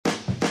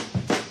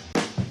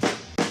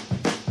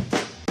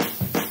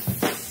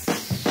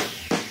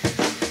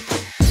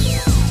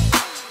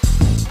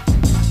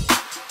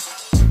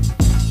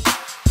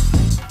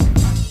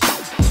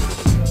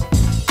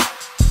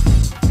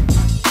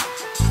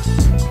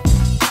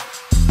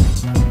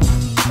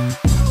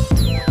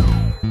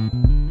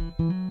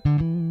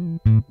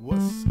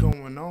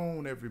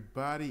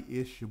everybody?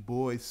 It's your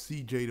boy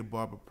CJ the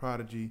Barber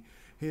Prodigy,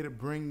 here to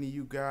bring to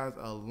you guys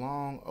a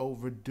long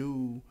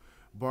overdue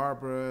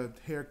barber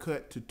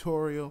haircut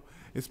tutorial.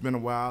 It's been a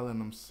while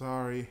and I'm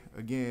sorry.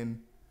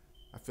 Again,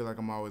 I feel like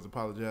I'm always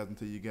apologizing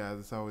to you guys.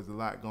 It's always a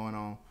lot going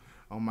on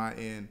my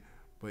end.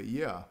 But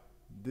yeah,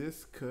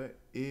 this cut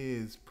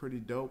is pretty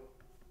dope.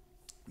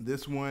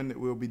 This one that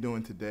we'll be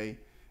doing today,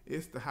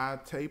 it's the high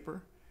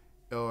taper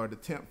or the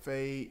temp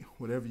fade,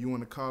 whatever you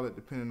want to call it,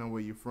 depending on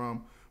where you're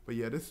from. But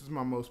yeah, this is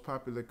my most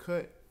popular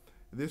cut.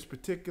 This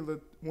particular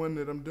one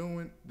that I'm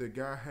doing, the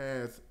guy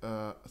has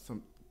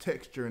some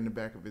texture in the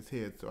back of his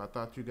head, so I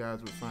thought you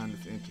guys would find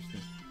this interesting.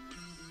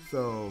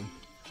 So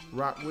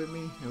rock with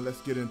me and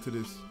let's get into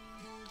this.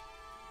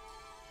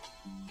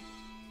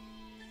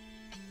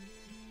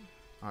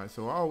 Alright,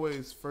 so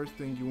always first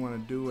thing you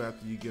want to do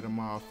after you get them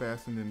all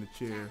fastened in the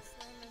chair,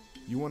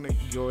 you want to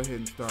go ahead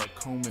and start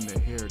combing the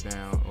hair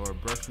down or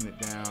brushing it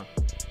down.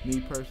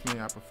 Me personally,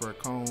 I prefer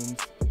combs.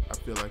 I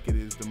feel like it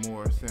is the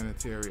more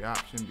sanitary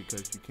option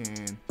because you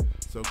can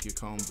soak your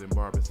combs in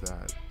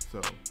barbicide.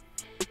 So,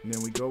 and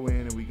then we go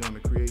in and we're going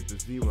to create the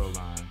zero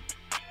line.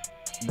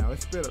 Now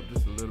it's sped up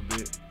just a little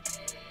bit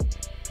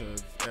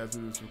because as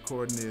we was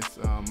recording this,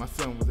 my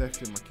son was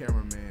actually my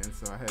cameraman,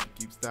 so I had to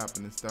keep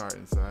stopping and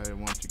starting, so I didn't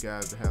want you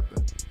guys to have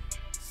to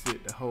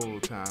sit the whole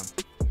time.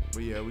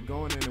 But yeah, we're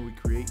going in and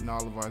we're creating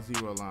all of our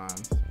zero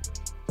lines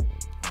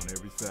on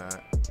every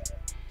side.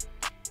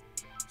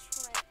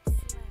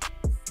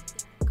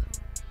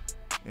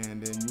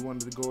 And then you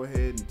wanted to go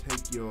ahead and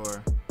take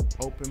your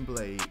open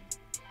blade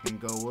and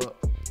go up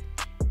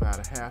about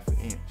a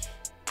 ½ inch.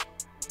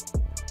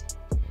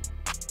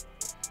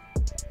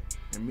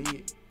 And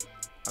me,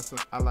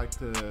 I like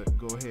to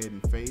go ahead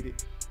and fade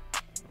it.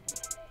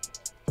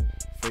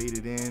 Fade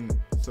it in.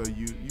 So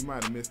you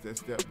might have missed that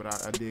step,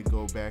 but I did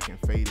go back and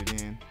fade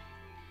it in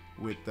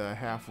with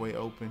halfway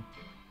open.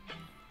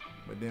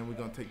 But then we're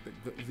gonna take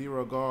the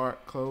zero guard,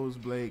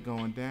 closed blade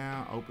going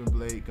down, open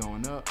blade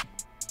going up,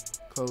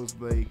 closed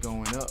blade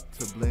going up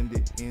to blend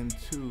it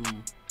into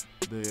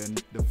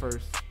the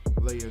first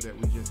layer that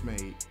we just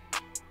made.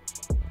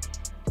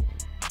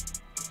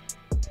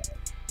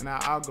 And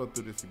I'll go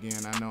through this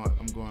again. I know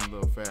I'm going a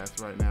little fast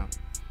right now.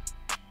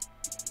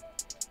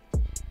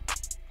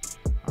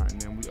 Alright,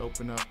 and then we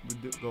open up,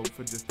 go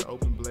for just the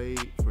open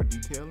blade for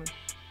detailing.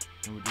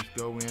 And we just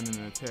go in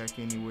and attack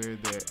anywhere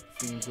that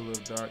seems a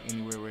little dark,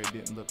 anywhere where it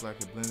didn't look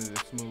like it blended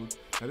as smooth.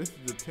 Now this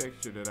is the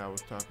texture that I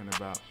was talking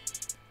about.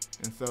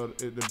 And so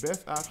the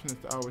best option is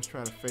to always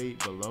try to fade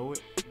below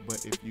it,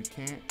 but if you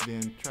can't,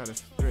 then try to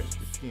stretch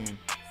the skin.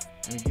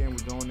 And again,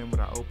 we're going in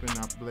with our open,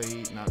 our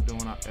blade,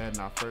 adding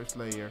our first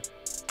layer,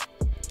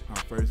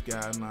 our first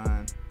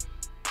guideline,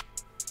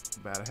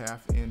 about a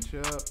 ½ inch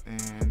up,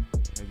 and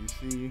as you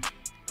see,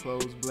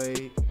 closed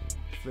blade,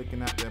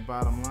 flicking out that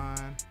bottom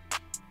line,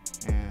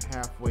 and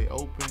halfway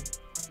open.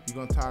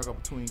 You're gonna toggle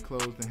between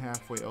closed and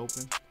halfway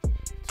open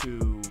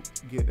to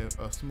get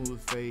a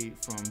smooth fade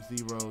from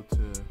 0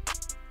 to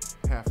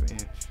 ½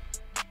 inch.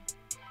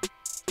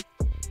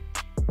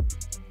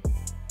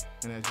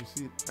 And as you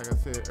see, like I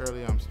said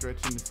earlier, I'm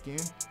stretching the skin.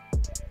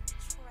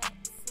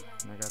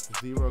 And I got the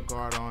zero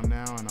guard on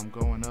now, and I'm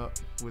going up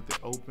with it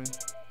open.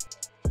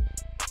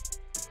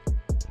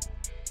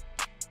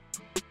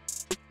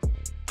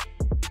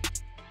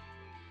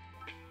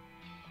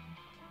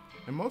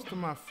 And most of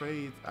my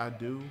fades I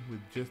do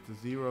with just the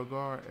zero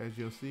guard, as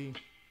you'll see.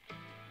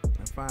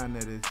 I find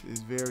that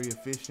it's very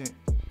efficient,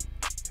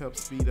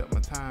 helps speed up my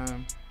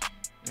time,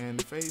 and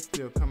the fades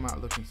still come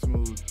out looking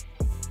smooth.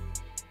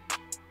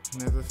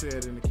 And as I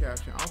said in the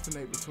caption,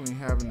 alternate between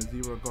having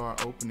the zero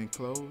guard open and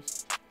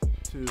closed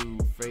to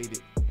fade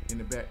it in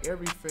the back.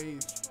 Every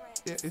fade,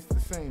 it's the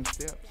same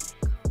steps,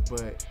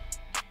 but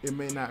it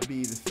may not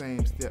be the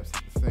same steps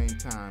at the same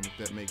time, if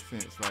that makes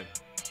sense. Like,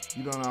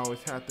 you don't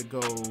always have to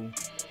go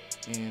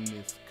in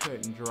this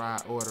cut and dry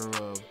order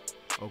of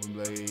open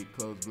blade,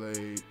 closed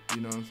blade,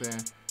 you know what I'm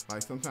saying?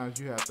 Like, sometimes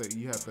you have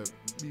to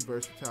be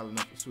versatile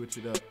enough to switch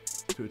it up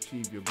to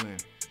achieve your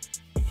blend.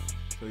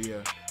 So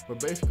yeah, but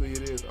basically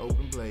it is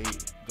open blade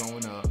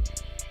going up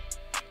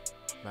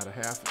about a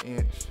 ½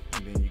 inch,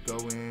 and then you go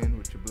in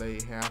with your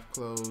blade half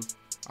closed,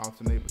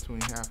 alternate between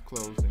half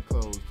closed and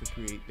closed to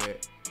create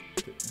that,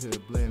 to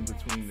blend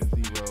between the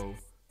 0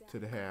 to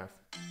the half.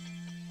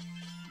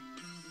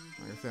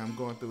 Like I said, I'm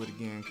going through it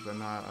again because I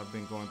know I've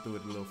been going through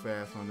it a little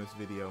fast on this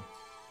video,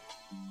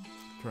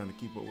 trying to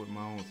keep up with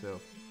my own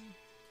self.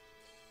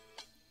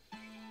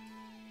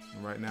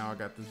 And right now I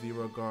got the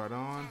zero guard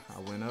on.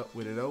 I went up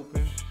with it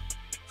open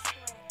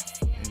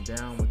and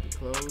down with the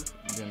closed,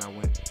 and then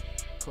I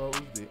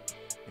closed it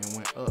and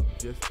went up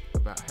just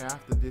about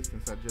half the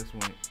distance I just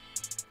went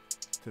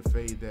to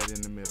fade that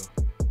in the middle.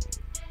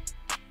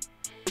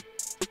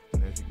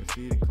 And as you can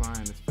see, the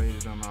client is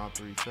faded on all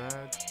 3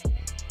 sides.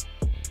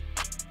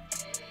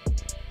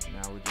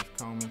 Now we're just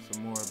combing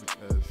some more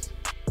because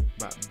I'm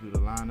about to do the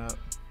lineup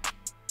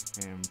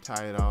and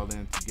tie it all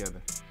in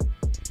together.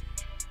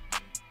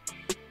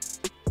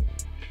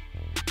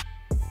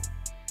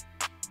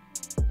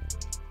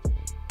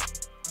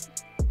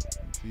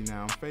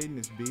 now I'm fading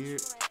this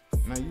beard,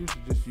 and I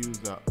usually just use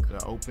the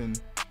open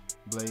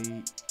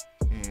blade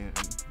and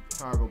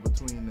toggle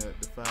between the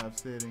 5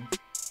 settings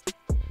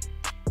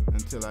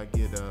until I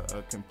get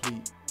a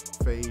complete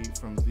fade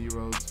from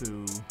 0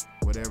 to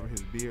whatever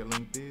his beard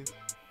length is.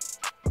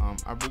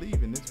 I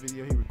believe in this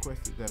video he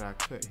requested that I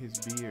cut his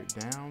beard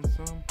down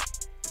some,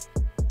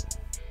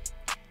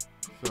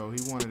 so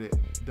he wanted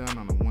it done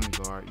on a 1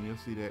 guard, and you'll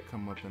see that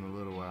come up in a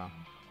little while.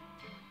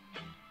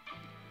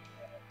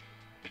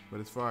 But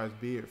as far as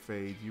beard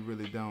fades, you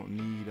really don't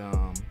need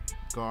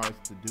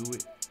guards to do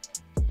it.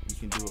 You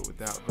can do it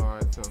without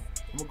guards. So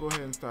I'm gonna go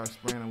ahead and start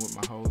spraying with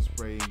my hose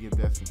spray and give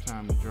that some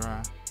time to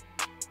dry,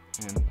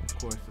 and of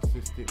course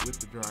assist it with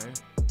the dryer.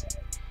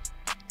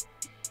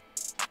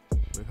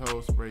 With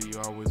hose spray, you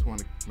always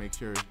want to make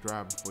sure it's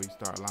dry before you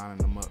start lining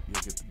them up.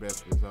 You'll get the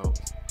best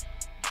results.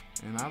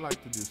 And I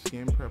like to do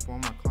skin prep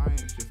on my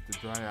clients just to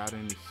dry out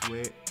any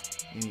sweat,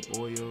 any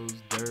oils,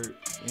 dirt,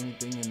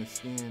 anything in the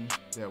skin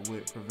that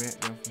would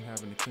prevent them from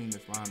having the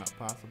cleanest lineup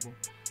possible.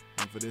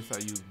 And for this I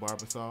use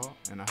Barbasol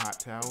and a hot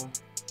towel.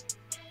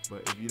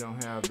 But if you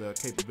don't have the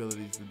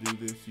capabilities to do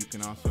this, you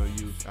can also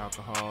use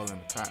alcohol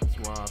and a cotton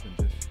swab and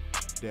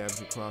just dab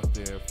across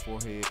their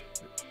forehead,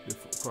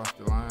 across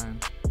the line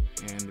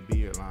and the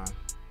beard line.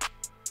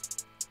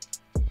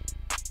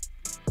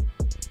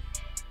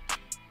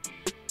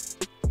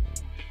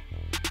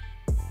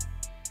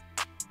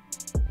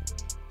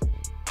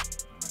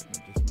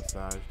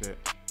 Massage that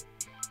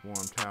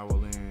warm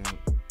towel in,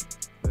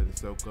 let it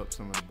soak up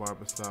some of the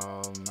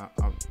Barbasol, and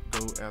I'll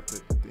go at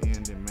the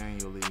end and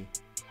manually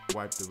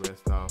wipe the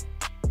rest off.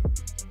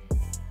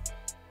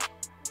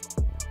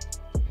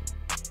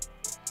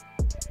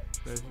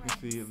 So as you can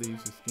see, it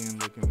leaves the skin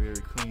looking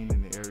very clean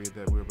in the area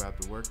that we're about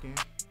to work in,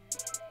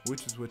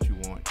 which is what you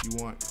want.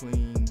 You want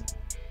clean,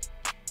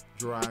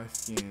 dry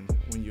skin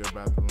when you're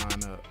about to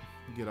line up.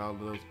 Get all of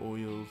those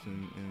oils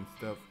and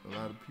stuff. A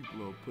lot of people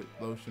will put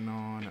lotion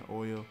on or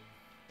oil,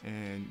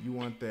 and you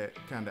want that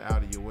kind of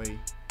out of your way.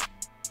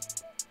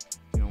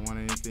 You don't want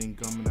anything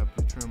gumming up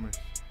your trimmers.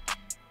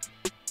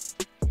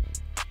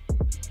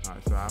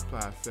 Alright, so I apply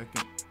a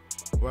second.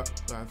 Well,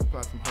 I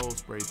apply some hose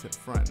spray to the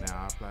front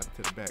now. I applied it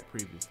to the back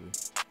previously.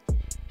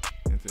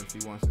 And since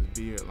he wants his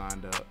beard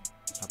lined up,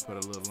 I put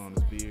a little on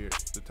his beard,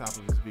 the top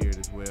of his beard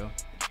as well.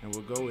 And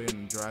we'll go in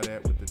and dry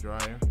that with the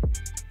dryer.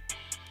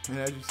 And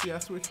as you see, I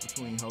switch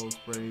between hose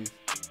sprays.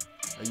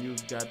 I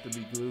use Got to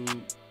Be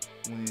Glued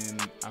when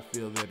I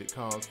feel that it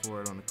calls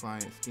for it on the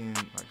client's skin.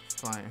 Like if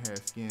the client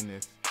has skin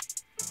that's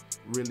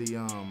really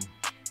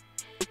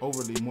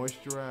overly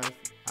moisturized,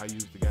 I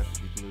use the Got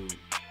to Be Glued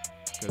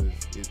because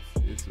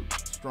it's a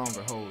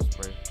stronger hose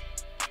spray.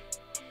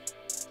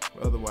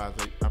 But otherwise,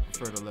 I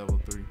prefer the level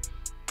 3.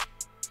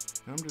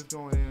 And I'm just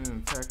going in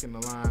and attacking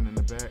the line in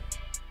the back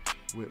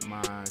with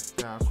my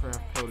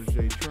Trackslammerz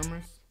Prodigy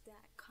trimmers.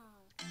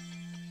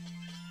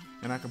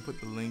 And I can put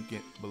the link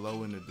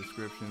below in the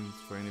descriptions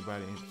for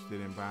anybody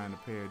interested in buying a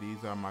pair.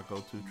 These are my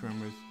go-to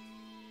trimmers.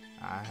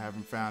 I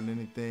haven't found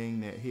anything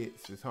that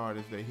hits as hard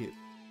as they hit.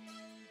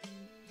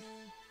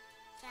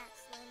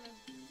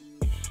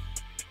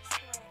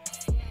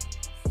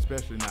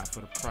 Especially not for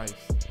the price.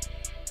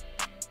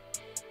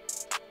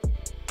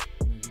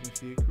 As you can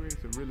see, it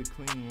creates a really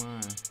clean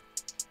line.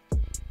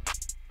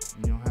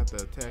 You don't have to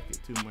attack it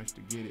too much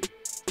to get it.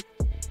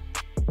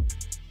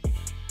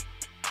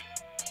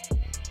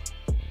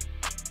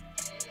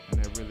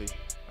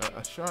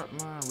 A sharp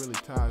line really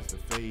ties the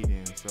fade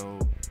in, so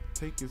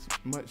take as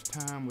much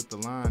time with the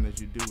line as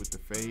you do with the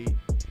fade.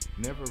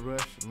 Never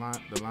rush the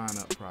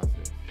lineup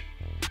process.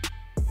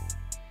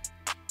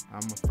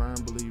 I'm a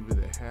firm believer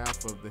that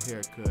half of the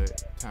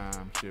haircut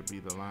time should be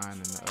the line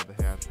and the other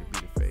half should be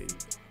the fade,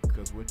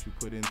 because what you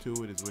put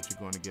into it is what you're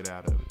going to get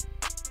out of it.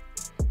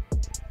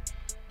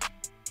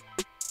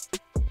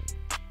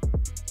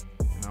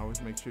 And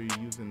always make sure you're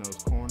using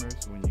those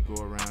corners when you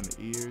go around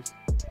the ears.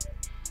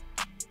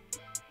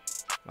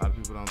 A lot of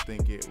people don't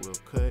think it will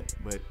cut,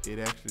 but it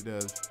actually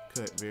does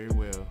cut very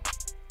well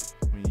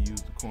when you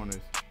use the corners.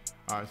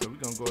 Alright, so we're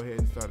going to go ahead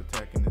and start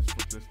attacking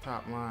this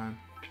top line.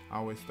 I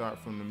always start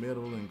from the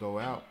middle and go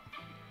out.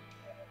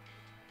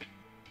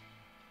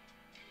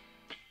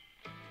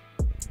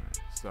 Alright,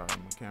 sorry,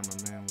 my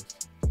cameraman was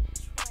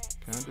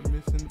kind of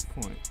missing the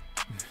point.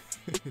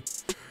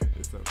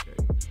 It's okay.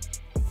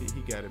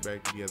 He got it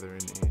back together in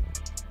the end.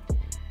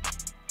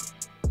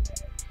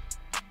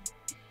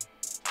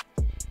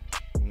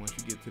 Once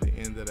you get to the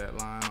end of that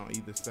line on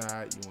either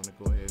side, you want to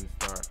go ahead and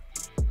start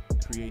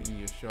creating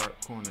your sharp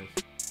corners.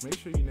 Make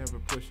sure you're never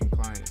pushing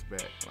clients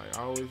back. Like,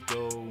 always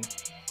go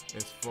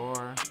as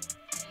far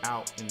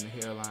out in the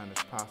hairline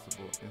as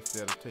possible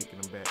instead of taking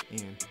them back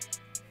in.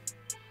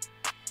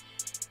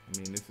 I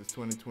mean, this is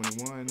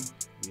 2021.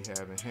 We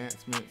have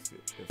enhancements.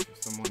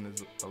 If someone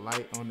is a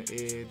light on the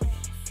edge,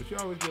 but you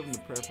always give them the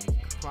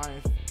preference.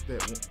 Clients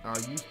that are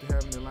used to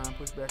having their line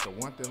pushed back or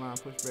want their line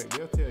pushed back,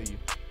 they'll tell you.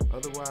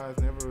 Otherwise,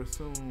 never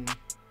assume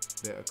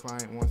that a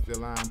client wants their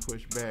line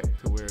pushed back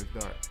to where it's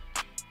dark.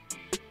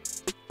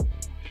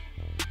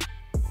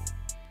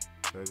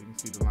 So as you can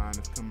see, the line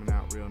is coming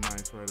out real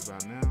nice right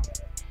about now.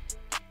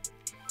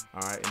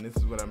 Alright, and this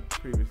is what I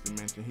previously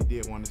mentioned. He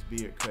did want his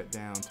beard cut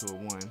down to a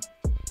 1.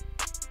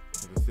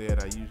 As I said,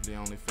 I usually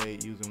only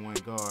fade using 1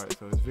 guard,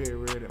 so it's very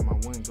rare that my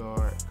 1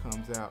 guard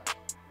comes out.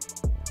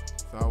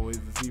 It's always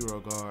the 0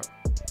 guard.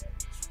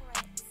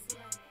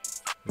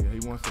 Yeah, he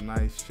wants a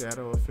nice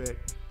shadow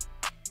effect,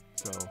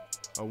 so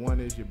a 1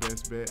 is your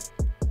best bet.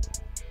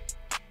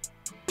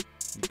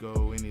 You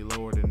go any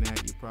lower than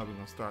that, you're probably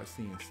gonna start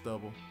seeing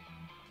stubble.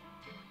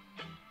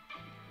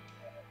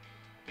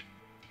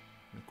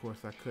 And of course,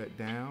 I cut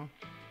down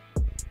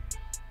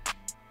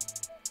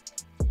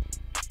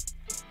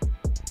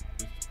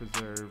just to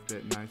preserve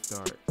that nice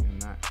dark and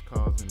not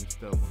cause any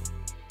stubble.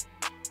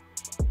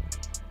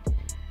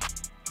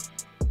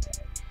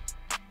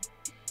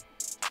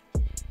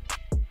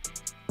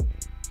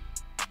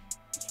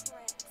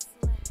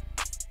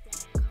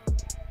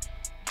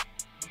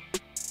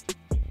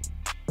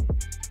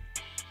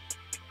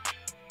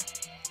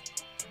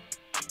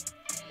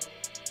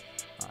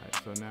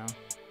 So now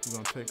we're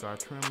going to take our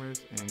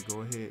trimmers and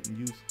go ahead and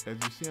use, as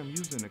you see, I'm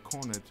using the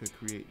corner to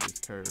create this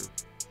curve.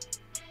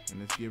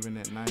 And it's giving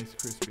that nice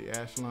crispy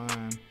ash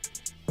line,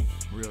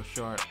 real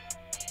sharp.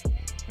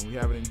 And we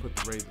haven't even put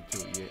the razor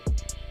to it yet.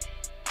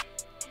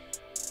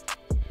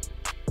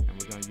 And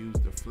we're going to use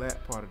the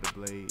flat part of the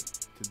blade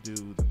to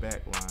do the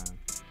back line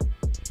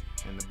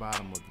and the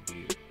bottom of the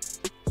beard.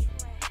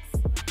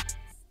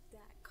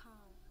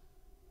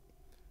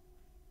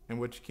 And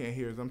what you can't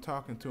hear is I'm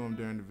talking to him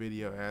during the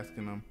video,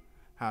 asking him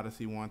how does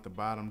he want the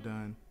bottom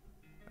done.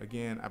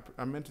 Again,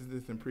 I mentioned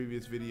this in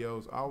previous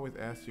videos. Always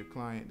ask your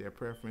client their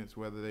preference,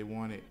 whether they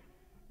want it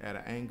at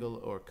an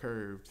angle or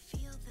curved.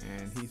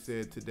 And he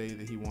said today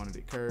that he wanted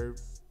it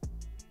curved.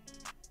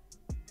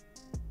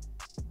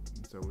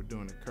 So we're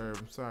doing a curve.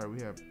 I'm sorry,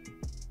 we have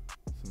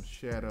some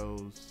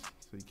shadows,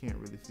 so you can't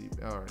really see.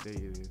 All right, there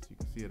it is. You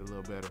can see it a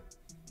little better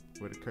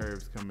where the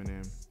curve's coming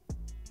in.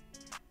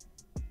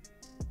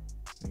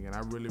 Again,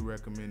 I really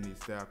recommend these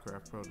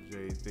Stylecraft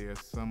Proteges. They are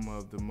some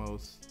of the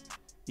most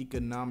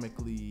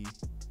economically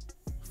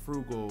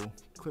frugal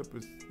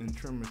clippers and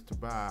trimmers to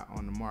buy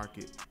on the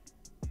market.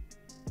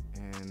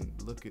 And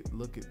look at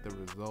the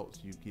results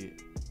you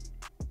get.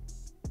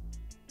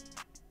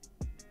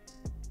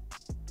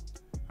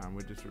 And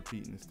we're just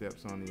repeating the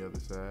steps on the other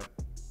side.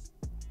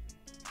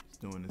 Just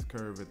doing this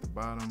curve at the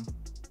bottom.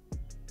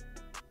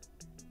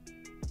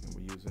 And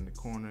we're using the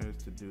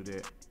corners to do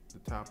that, the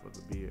top of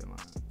the beard line.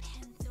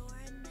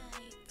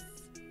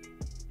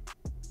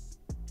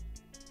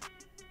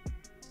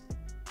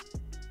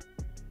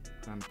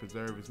 Trying to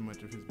preserve as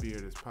much of his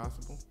beard as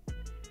possible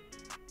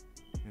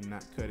and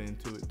not cut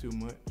into it too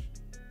much.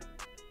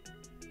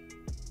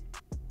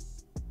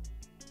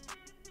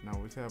 And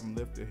always have them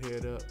lift their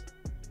head up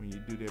when you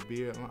do their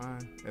beard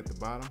line at the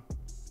bottom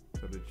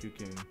so that you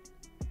can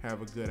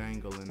have a good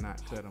angle and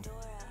not cut them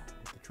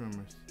with the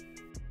trimmers.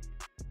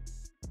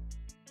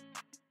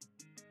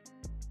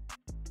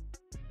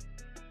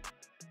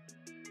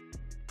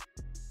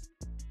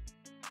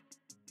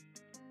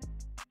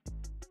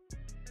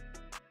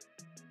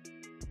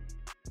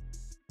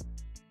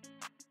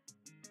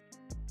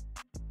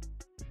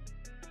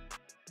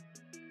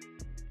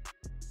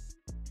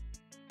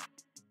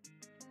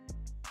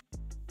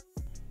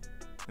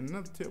 And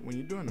another tip, when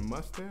you're doing the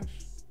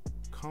mustache,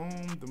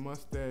 comb the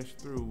mustache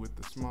through with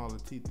the smaller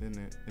teeth in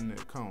the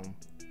comb.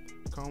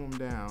 Comb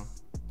them down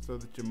so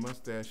that your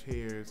mustache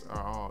hairs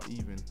are all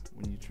even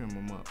when you trim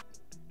them up.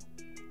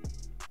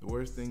 The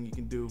worst thing you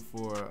can do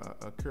for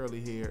a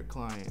curly haired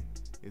client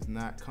is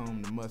not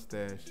comb the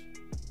mustache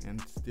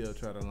and still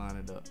try to line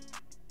it up,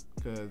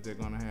 because they're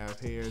gonna have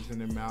hairs in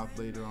their mouth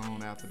later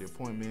on after the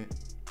appointment.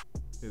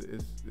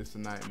 It's a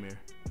nightmare.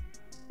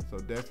 So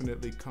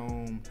definitely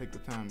take the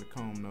time to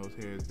comb those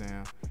hairs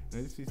down.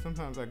 And you see,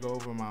 sometimes I go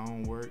over my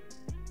own work.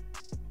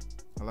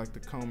 I like to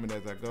comb it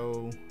as I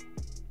go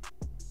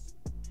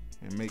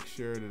and make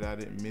sure that I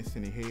didn't miss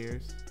any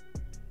hairs.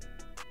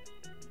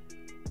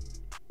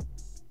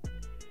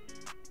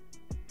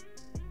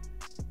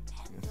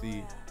 And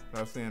see what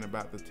I was saying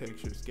about the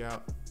textured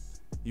scalp.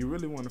 You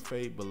really want to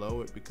fade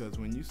below it, because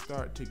when you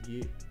start to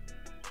get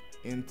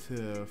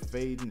into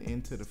fading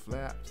into the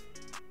flaps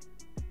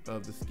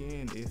of the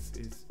skin,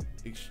 it's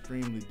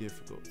extremely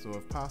difficult. So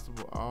if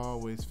possible,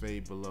 always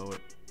fade below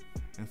it.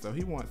 And so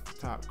he wants the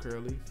top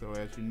curly. So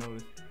as you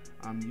notice,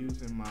 I'm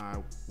using my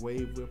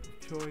wave whip of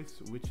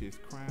choice, which is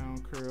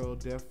Crown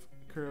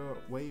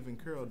Wave and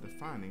Curl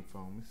Defining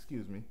Foam,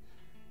 excuse me.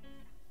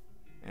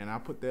 And I'll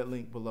put that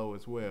link below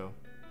as well.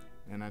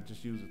 And I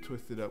just use a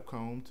twisted up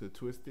comb to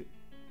twist it,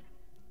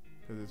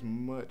 because it's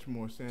much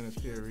more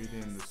sanitary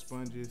than the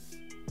sponges.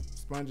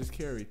 Sponges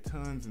carry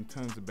tons and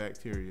tons of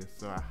bacteria,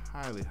 so I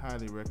highly,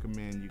 highly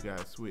recommend you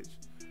guys switch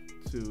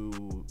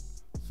to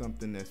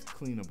something that's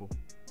cleanable.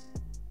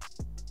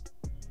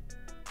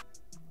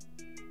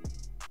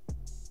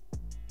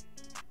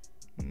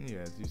 And yeah,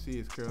 as you see,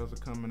 his curls are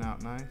coming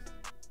out nice.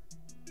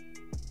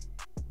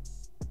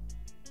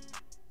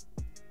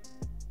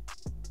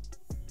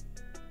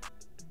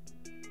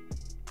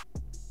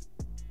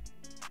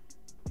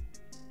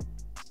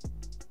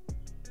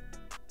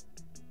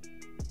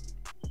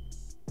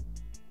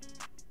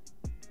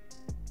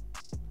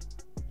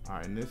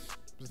 Alright, and this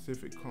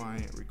specific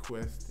client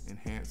requests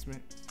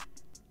enhancements.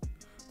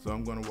 So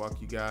I'm going to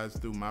walk you guys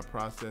through my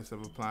process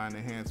of applying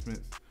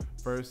enhancements.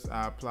 First,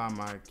 I apply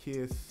my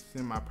KISS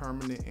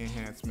semi-permanent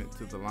enhancement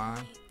to the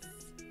line.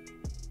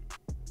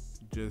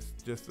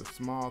 Just a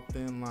small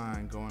thin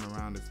line going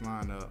around this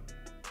lineup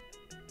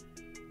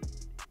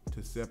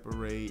to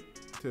separate,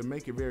 to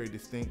make it very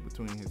distinct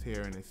between his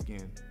hair and his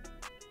skin.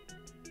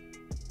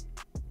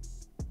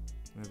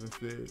 As I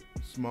said,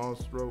 small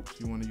strokes.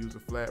 You want to use a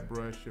flat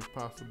brush if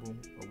possible,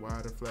 a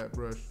wider flat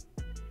brush.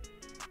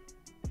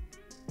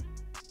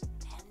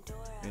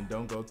 Pandora. And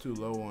don't go too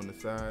low on the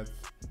sides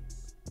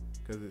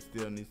because it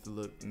still needs to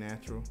look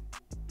natural.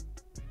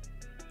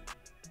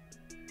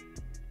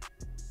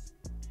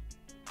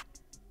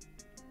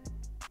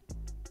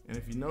 And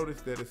if you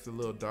notice that it's a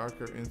little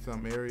darker in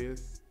some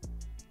areas,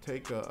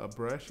 take a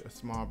brush, a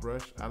small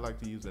brush. I like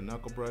to use a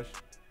knuckle brush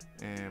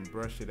and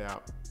brush it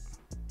out.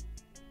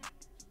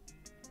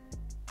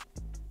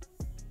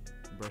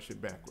 Brush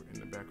it backward, in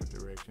the backward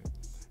direction.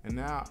 And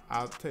now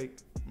I'll take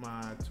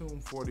my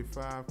Tune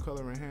 45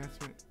 color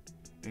enhancement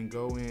and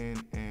go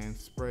in and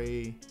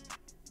spray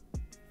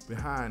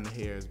behind the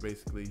hairs,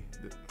 basically.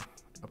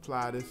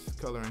 Apply this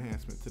color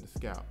enhancement to the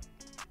scalp.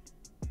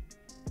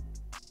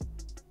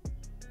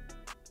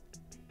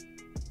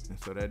 And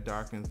so that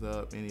darkens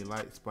up any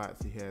light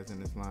spots he has in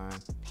his line.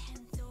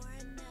 Pandora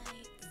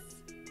Nightz.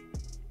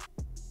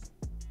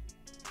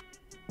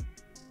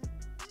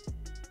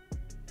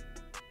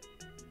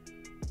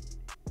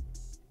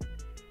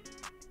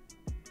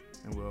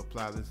 And we'll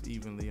apply this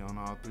evenly on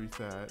all three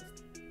sides.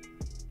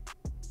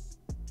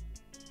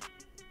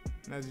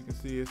 And as you can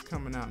see, it's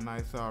coming out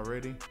nice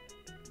already,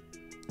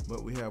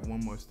 but we have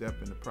one more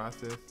step in the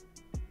process.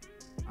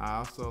 I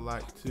also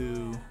like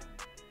to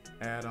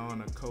add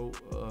on a coat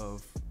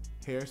of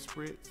hair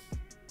spritz.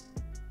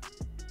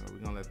 So we're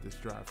gonna let this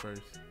dry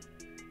first.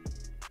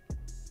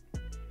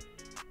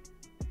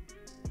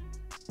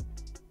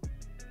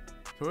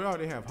 So we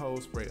already have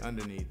hose spray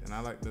underneath, and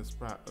I like to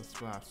apply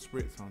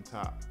spritz on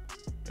top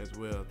as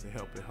well to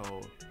help it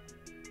hold.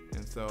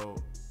 And so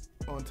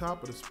on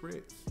top of the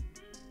spritz,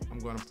 I'm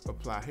going to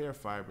apply hair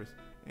fibers,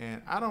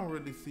 and I don't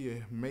really see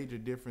a major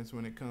difference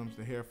when it comes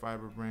to hair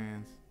fiber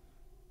brands.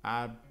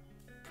 I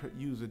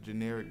use a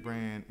generic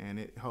brand and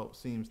it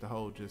seems to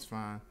hold just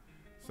fine.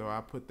 So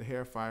I put the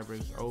hair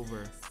fibers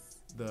over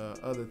the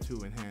other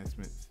two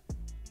enhancements.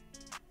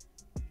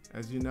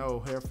 As you know,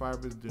 hair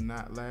fibers do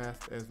not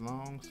last as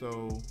long,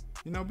 so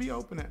be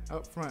open and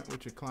upfront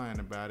with your client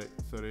about it,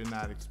 so they're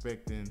not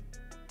expecting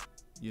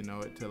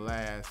it to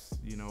last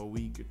a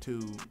week or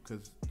two,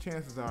 because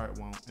chances are it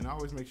won't. And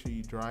always make sure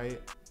you dry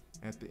it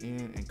at the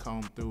end and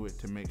comb through it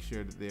to make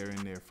sure that they're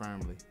in there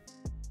firmly.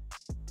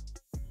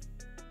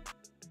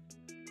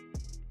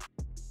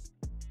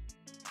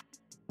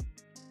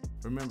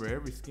 Remember,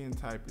 every skin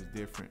type is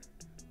different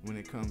when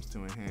it comes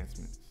to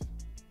enhancements.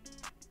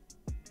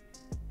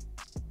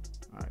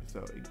 Alright,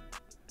 so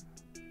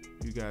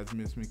you guys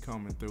missed me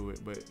combing through it,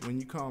 but when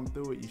you comb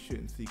through it, you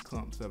shouldn't see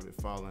clumps of it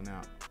falling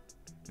out.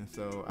 And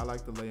so I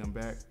like to lay them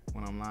back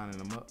when I'm lining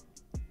them up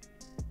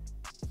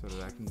so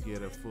that I can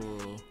get a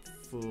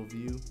full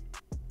view.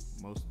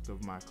 Most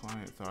of my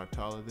clients are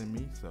taller than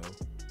me, so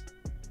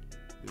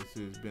this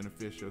is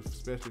beneficial,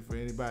 especially for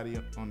anybody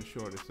on the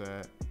shorter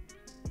side.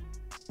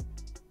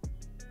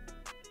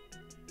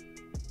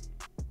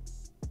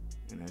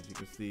 And as you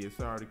can see, it's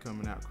already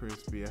coming out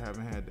crispy. I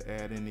haven't had to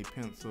add any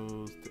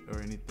pencils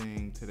or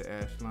anything to the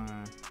ash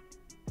line.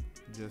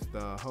 Just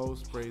hose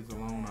sprays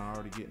alone are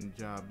already getting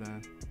the job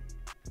done.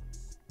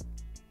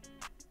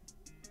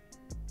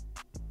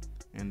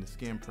 And the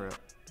skin prep.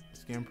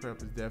 Skin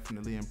prep is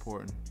definitely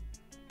important.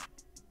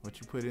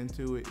 What you put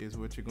into it is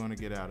what you're going to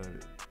get out of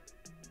it.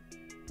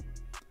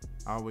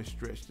 Always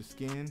stretch the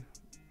skin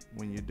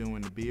when you're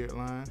doing the beard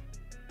line.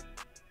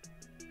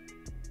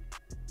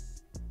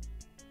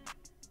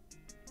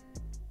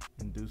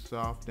 And do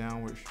soft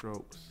downward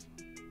strokes.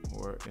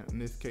 Or in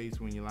this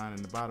case, when you're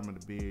lining the bottom of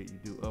the beard,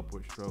 you do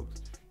upward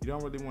strokes. You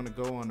don't really want to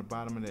go on the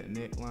bottom of that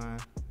neckline,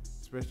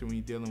 especially when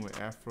you're dealing with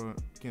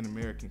African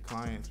American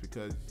clients,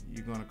 because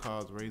you're going to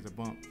cause razor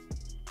bumps.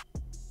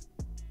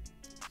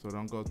 So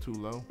don't go too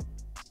low.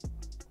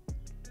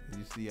 As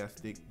you see, I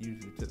stick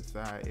usually to the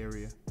side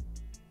area.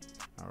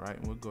 Alright,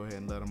 and we'll go ahead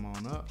and let them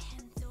on up.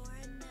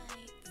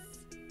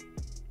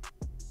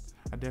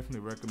 I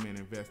definitely recommend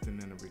investing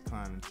in a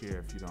reclining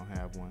chair if you don't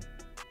have one.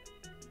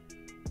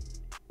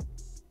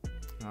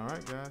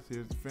 Alright guys,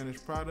 here's the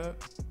finished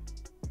product.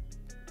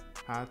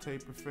 High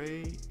taper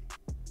fade,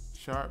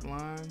 sharp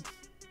lines,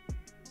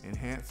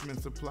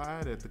 enhancements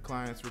applied at the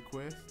client's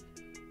request.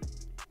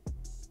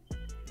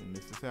 And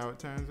this is how it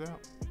turns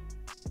out.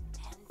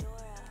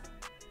 Pandora.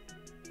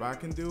 If I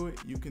can do it,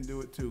 you can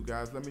do it too,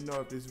 guys. Let me know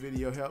if this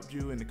video helped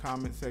you in the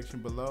comment section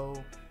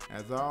below.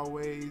 As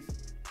always,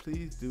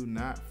 please do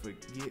not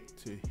forget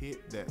to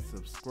hit that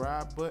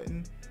subscribe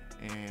button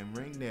and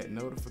ring that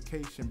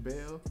notification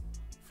bell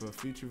for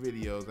future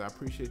videos. I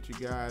appreciate you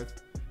guys.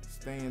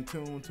 staying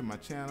tuned to my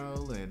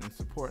channel and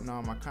supporting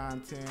all my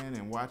content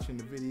and watching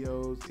the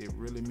videos. It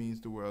really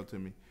means the world to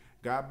me.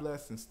 God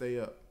bless and stay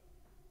up.